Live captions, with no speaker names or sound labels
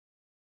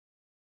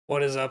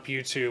What is up,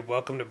 YouTube?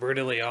 Welcome to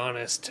Brutally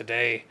Honest.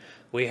 Today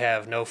we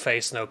have No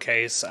Face, No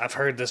Case. I've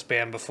heard this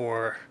band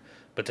before,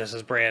 but this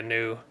is brand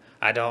new.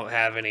 I don't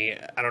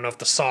know if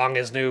the song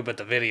is new, but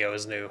the video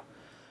is new.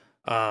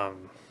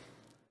 From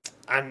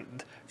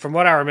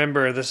what I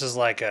remember, this is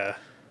like a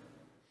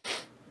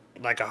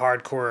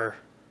hardcore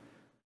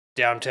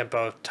down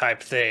tempo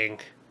type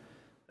thing,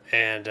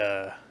 and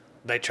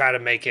they try to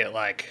make it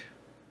like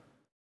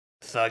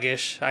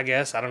thuggish, I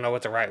guess. I don't know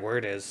what the right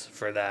word is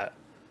for that.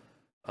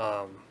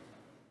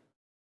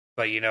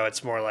 But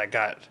it's more like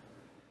got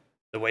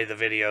the way the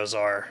videos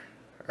are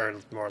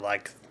more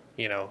like,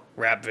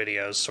 rap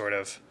videos sort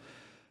of.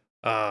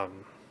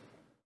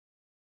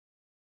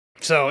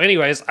 So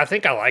anyways, I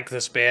think I like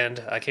this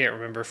band. I can't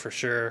remember for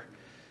sure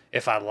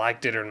if I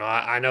liked it or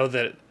not. I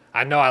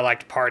know I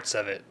liked parts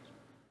of it,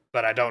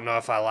 but I don't know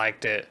if I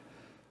liked it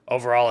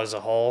overall as a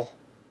whole.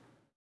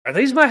 Are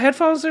these my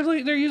headphones they're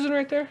using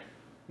right there?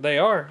 They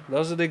are.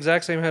 Those are the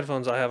exact same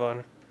headphones I have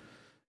on.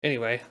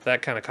 Anyway,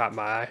 that kind of caught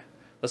my eye.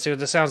 Let's see what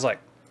this sounds like.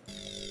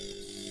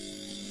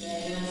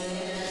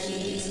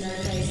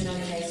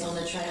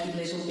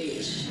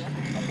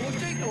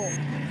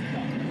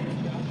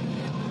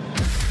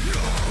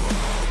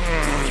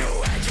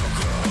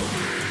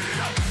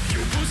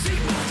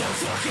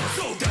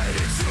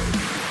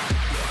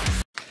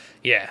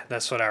 Yeah,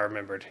 that's what I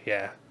remembered.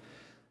 Yeah.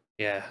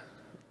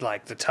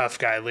 Like the tough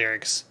guy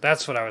lyrics.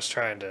 That's what I was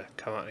trying to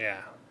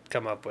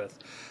come up with.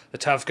 The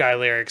tough guy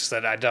lyrics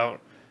that I don't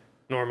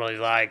normally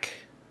like.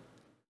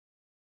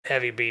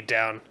 Heavy beat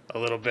down, a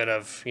little bit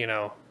of,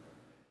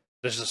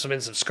 there's been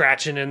some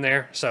scratching in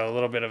there, so a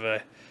little bit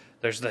of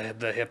there's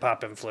the hip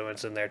hop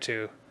influence in there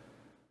too.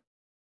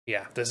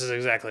 Yeah, this is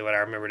exactly what I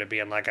remembered it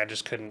being like. I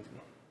just couldn't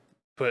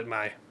put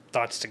my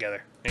thoughts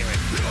together. Anyway.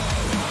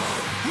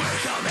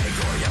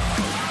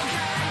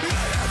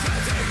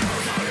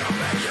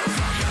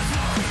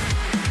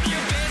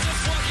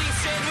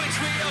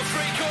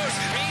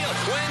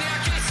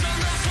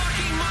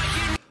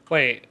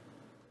 Wait.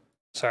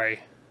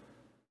 Sorry.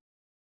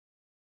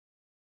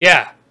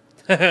 Yeah.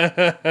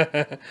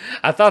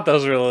 I thought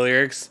those were the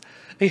lyrics.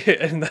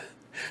 And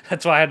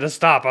that's why I had to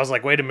stop. I was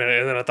like, wait a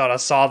minute. And then I thought I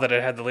saw that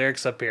it had the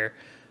lyrics up here.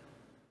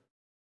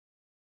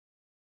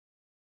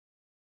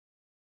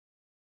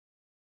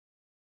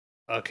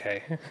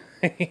 Okay.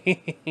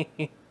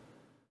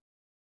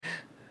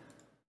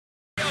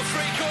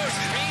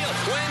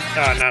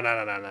 Oh, no.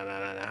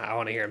 I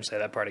want to hear him say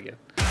that part again.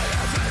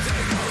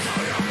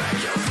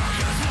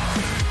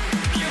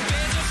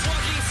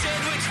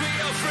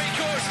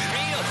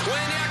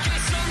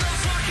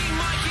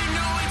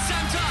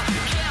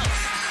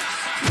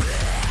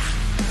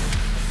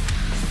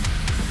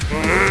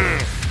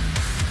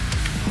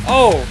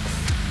 Oh,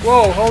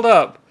 whoa, hold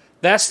up.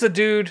 That's the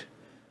dude.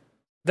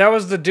 That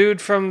was the dude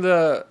from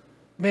the...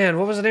 Man,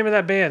 what was the name of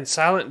that band?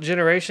 Silent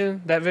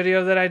Generation? That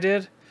video that I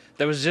did?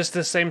 That was just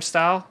the same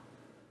style?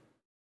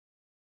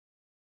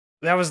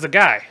 That was the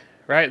guy,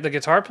 right? The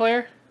guitar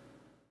player?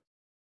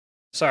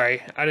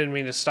 Sorry, I didn't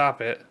mean to stop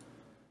it.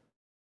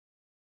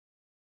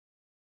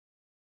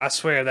 I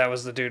swear that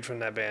was the dude from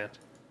that band.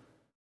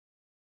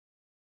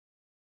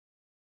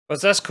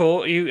 But that's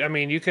cool.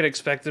 You could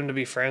expect them to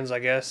be friends, I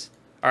guess.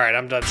 Alright,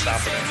 I'm done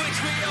stopping it.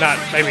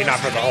 Maybe not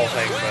for the whole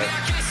thing, but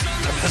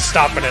I'm just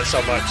stopping it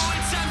so much.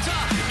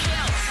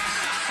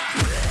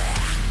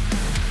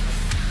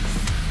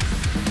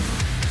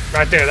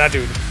 Right there, that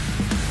dude.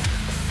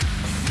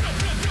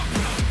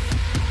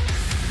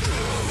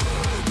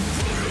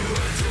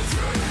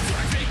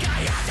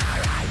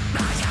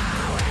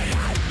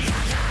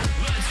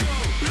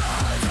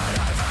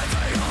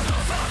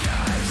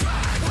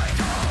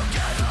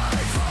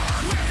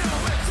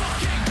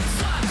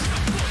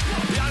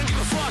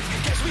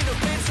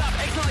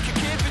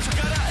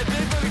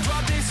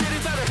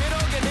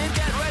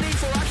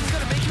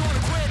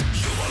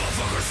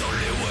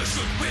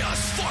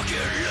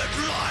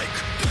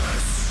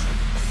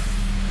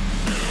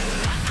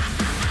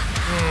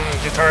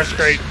 Guitar's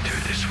great.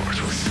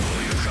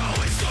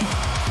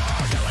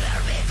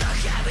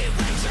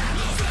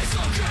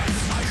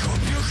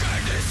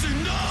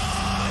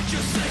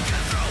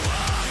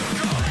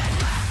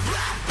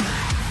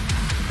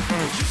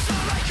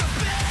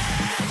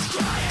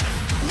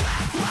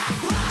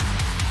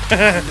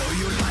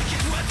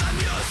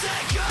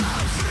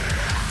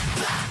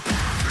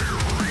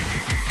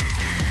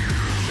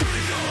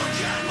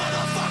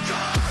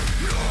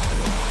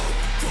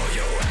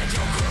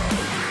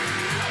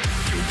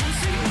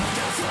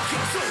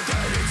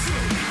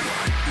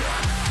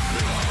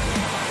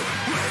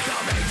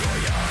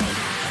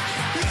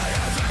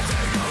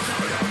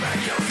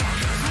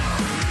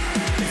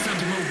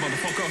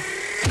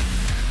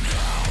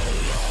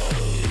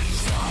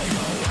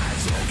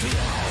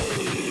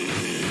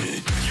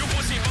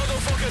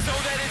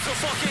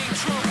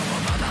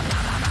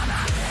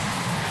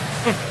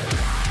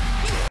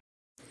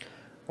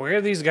 Where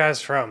are these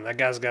guys from? That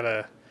guy's got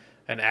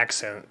an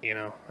accent,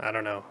 I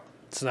don't know.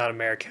 It's not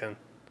American.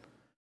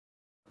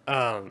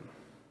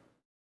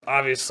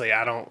 Obviously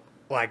I don't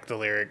like the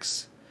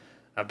lyrics.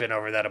 I've been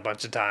over that a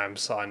bunch of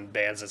times on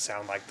bands that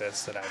sound like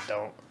this that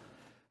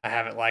I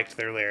haven't liked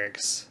their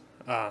lyrics,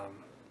 and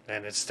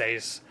it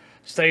stays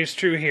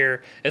true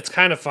here. It's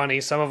kind of funny.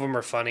 Some of them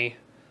are funny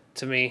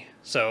to me,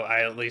 so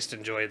I at least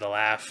enjoy the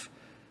laugh,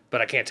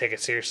 but I can't take it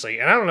seriously.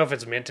 And I don't know if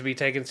it's meant to be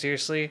taken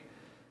seriously,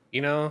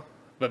 you know,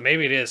 but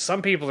maybe it is.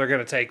 Some people are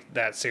going to take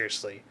that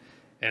seriously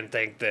and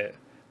think that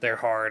they're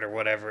hard or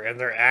whatever, and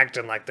they're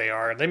acting like they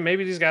are.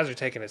 Maybe these guys are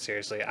taking it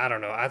seriously. I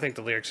don't know. I think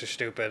the lyrics are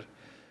stupid,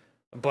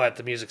 but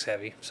the music's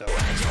heavy, so.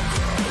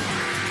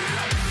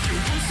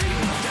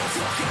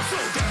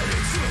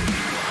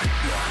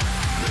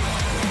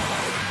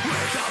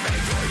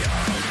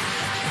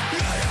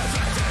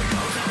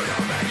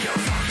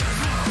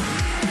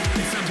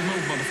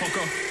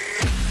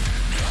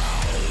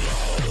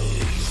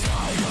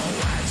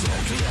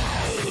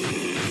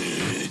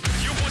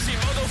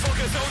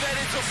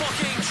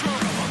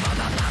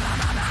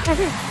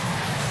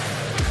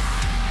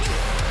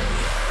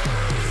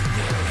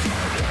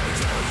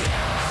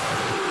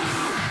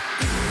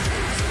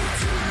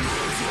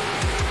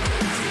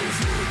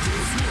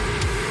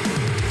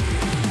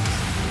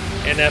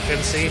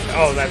 NFNC?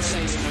 Oh, that's a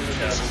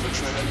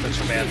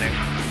band name.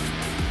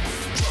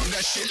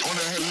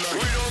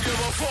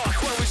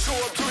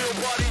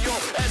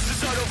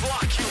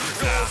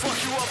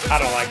 I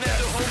don't like that.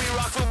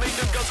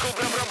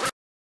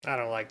 I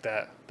don't like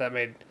that. That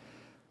made,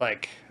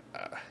 like,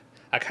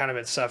 I kind of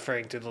been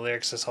suffering through the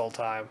lyrics this whole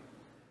time.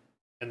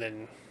 And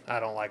then I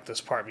don't like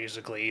this part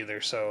musically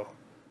either, so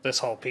this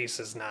whole piece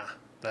is, nah,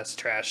 that's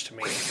trash to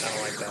me. I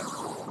don't like that.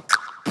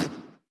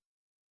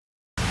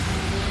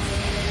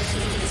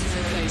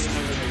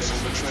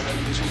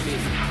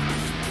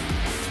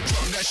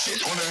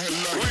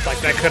 Like,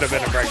 that could have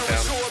been a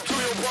breakdown.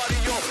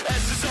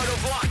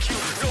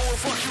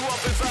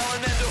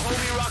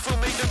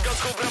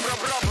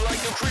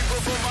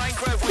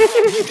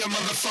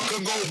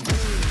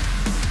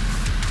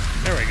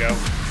 There we go.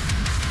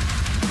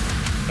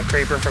 A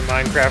creeper from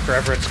Minecraft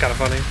reference, kind of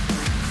funny.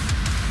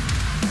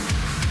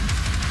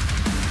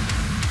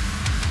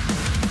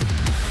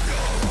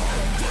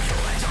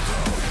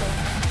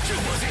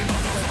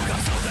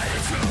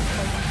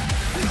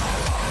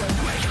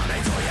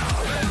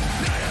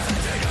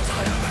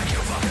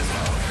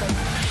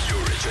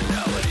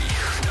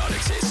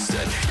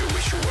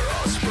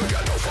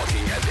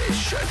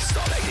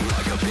 Stop acting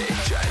like a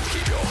bitch and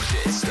keep your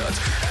distance.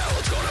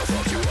 Ale's gonna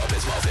fuck you up,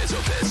 his mouth is a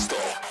pistol.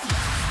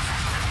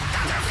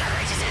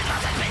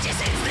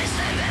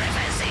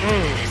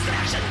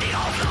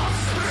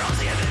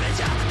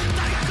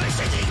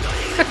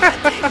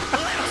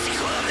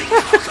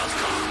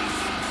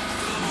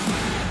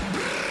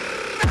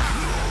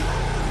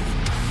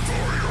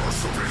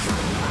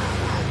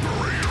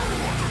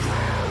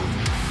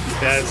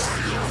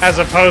 Yes, as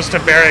opposed to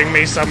burying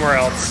me somewhere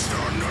else.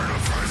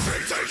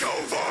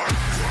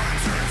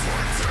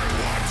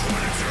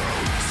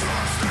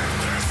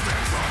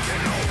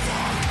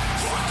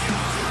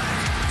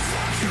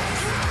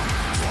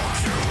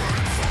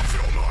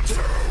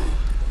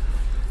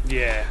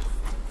 Yeah.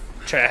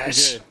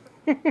 Trash.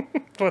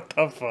 What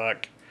the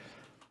fuck?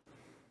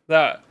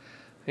 That,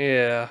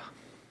 yeah.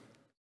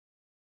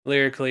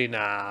 Lyrically,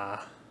 nah.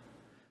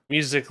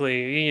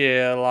 Musically,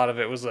 yeah, a lot of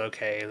it was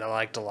okay. I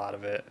liked a lot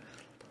of it.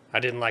 I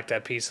didn't like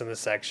that piece in the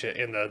section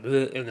in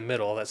the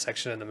middle, that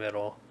section in the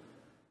middle.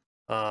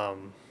 Like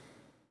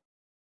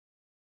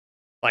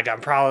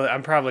I'm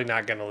probably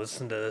not gonna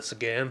listen to this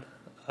again.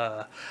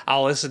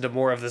 I'll listen to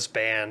more of this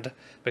band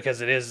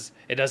because it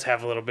does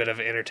have a little bit of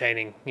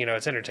entertaining, you know,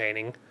 it's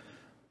entertaining.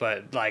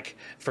 But like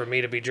for me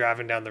to be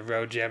driving down the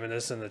road jamming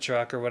this in the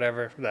truck or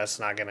whatever,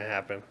 that's not gonna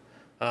happen.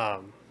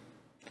 Oh,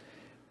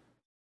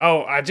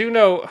 I do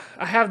know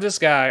I have this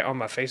guy on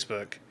my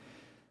Facebook.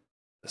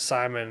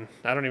 Simon,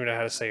 I don't even know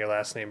how to say your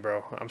last name,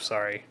 bro. I'm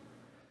sorry.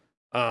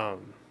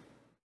 And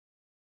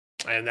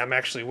I'm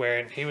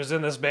actually he was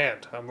in this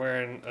band. I'm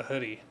wearing a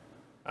hoodie.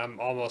 I'm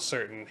almost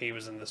certain he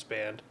was in this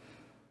band.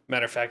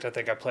 Matter of fact, I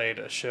think I played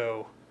a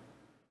show.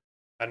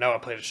 I know I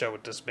played a show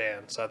with this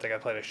band, so I think I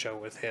played a show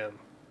with him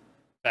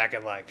back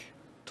in like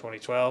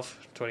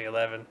 2012,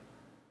 2011.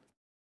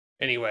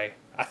 Anyway,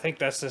 I think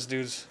that's this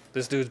dude's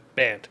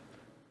band.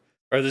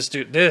 Or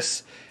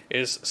this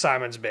is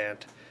Simon's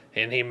band.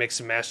 And he mixed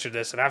and mastered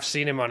this. And I've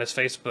seen him on his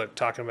Facebook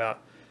talking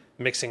about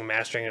mixing and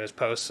mastering in his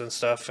posts and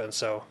stuff. And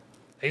so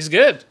he's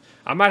good.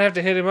 I might have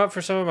to hit him up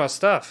for some of my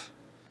stuff.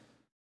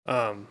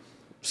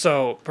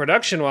 So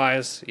production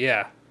wise,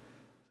 yeah.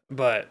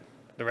 But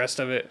the rest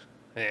of it,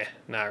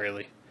 not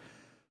really.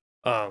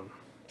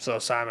 So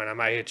Simon, I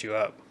might hit you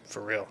up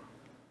for real.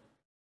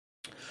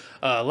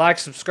 Like,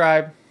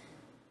 subscribe.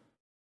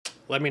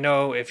 Let me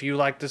know if you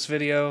like this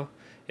video.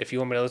 If you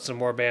want me to listen to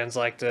more bands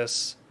like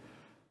this,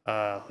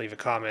 leave a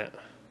comment.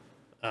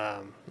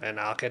 And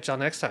I'll catch y'all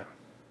next time.